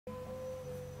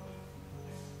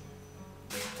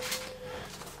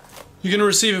You're going to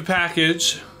receive a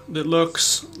package that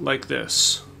looks like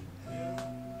this.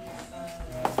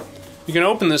 You can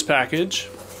open this package.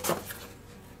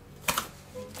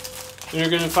 And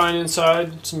you're going to find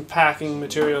inside some packing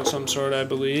material of some sort, I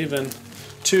believe, and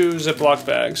 2 Ziploc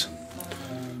bags.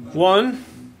 One,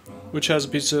 which has a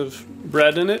piece of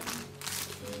bread in it.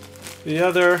 The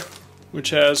other,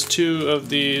 which has 2 of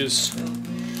these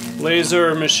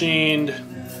laser machined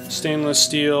stainless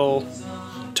steel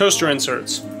toaster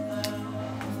inserts.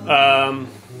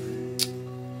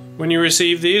 When you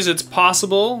receive these, it's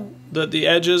possible that the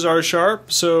edges are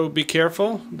sharp, so be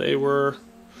careful. They were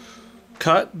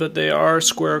cut, but they are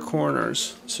square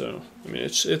corners. So, I mean,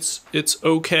 it's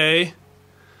okay,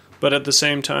 but at the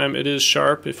same time, it is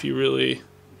sharp. If you really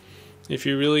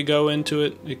go into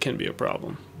it, it can be a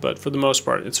problem. But for the most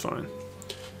part, it's fine.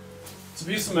 It's a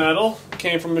piece of metal. It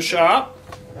came from a shop.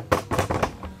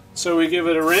 So we give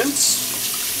it a rinse.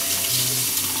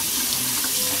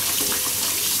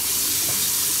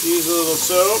 Use a little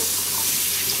soap.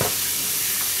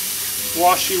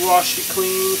 Washy,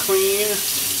 clean.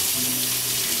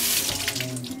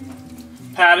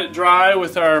 Pat it dry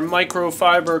with our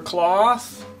microfiber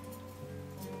cloth.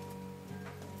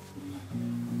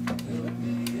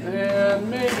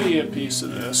 And maybe a piece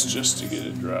of this just to get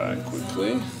it dry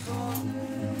quickly.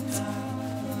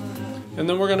 And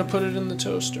then we're going to put it in the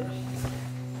toaster.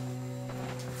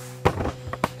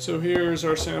 So here's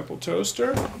our sample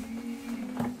toaster.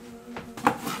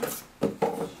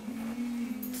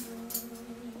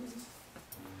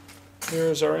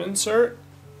 Here's our insert.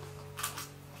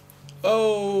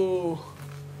 Oh,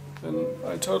 and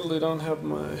I totally don't have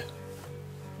my,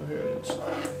 oh, here it is.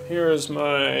 Here is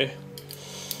my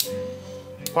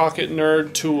Pocket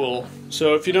Nerd tool.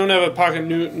 So if you don't have a Pocket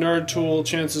Nerd tool,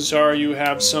 chances are you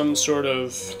have some sort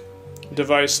of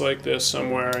device like this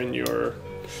somewhere in your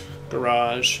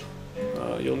garage.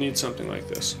 You'll need something like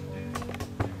this.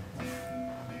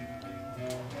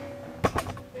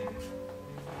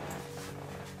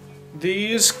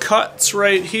 These cuts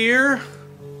right here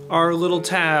are little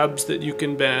tabs that you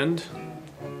can bend.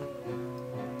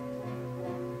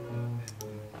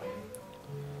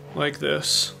 Like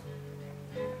this.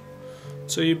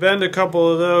 So you bend a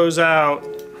couple of those out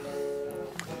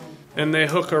and they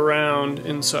hook around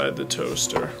inside the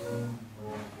toaster.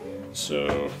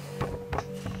 So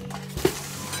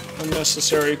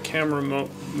unnecessary camera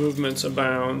movements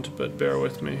abound, but bear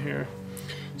with me here.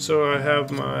 So I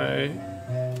have my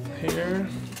here.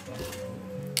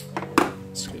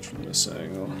 Let's get from this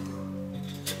angle.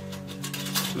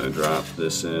 And I drop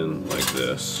this in like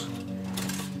this.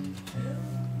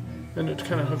 And it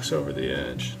kind of hooks over the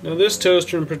edge. Now this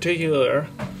toaster in particular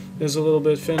is a little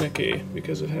bit finicky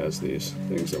because it has these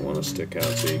things that want to stick out.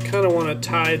 So you kind of want to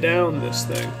tie down this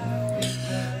thing.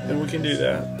 And we can do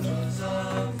that.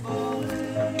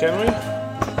 Can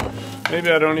we?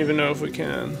 Maybe I don't even know if we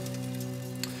can.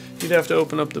 You'd have to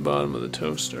open up the bottom of the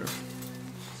toaster.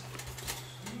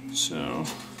 So,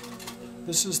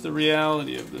 this is the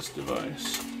reality of this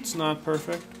device. It's not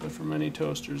perfect, but for many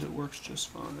toasters it works just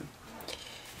fine.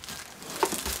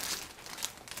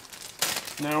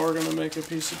 Now we're going to make a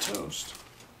piece of toast.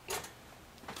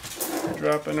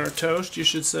 Drop in our toast. You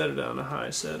should set it on a high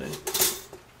setting.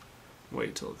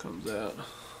 Wait till it comes out.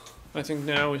 I think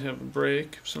now we have a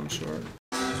break of some sort.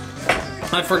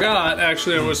 I forgot,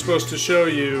 actually, I was supposed to show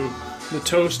you the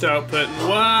toast output.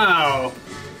 Wow!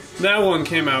 That one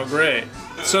came out great.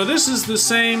 So this is the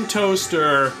same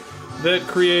toaster that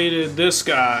created this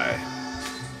guy.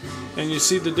 And you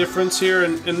see the difference here?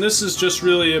 And this is just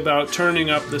really about turning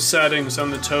up the settings on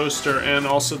the toaster and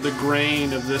also the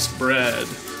grain of this bread.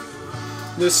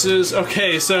 This is,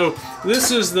 okay, so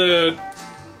this is the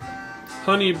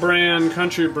Honey Brand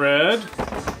country bread.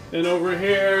 And over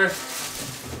here,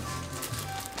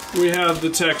 we have the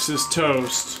Texas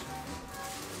toast.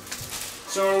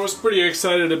 So I was pretty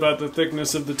excited about the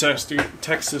thickness of the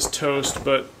Texas toast,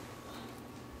 but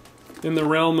in the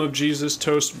realm of Jesus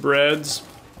Toast breads,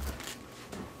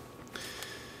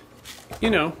 you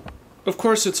know, of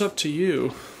course it's up to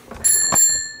you.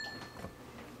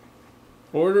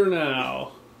 Order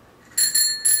now.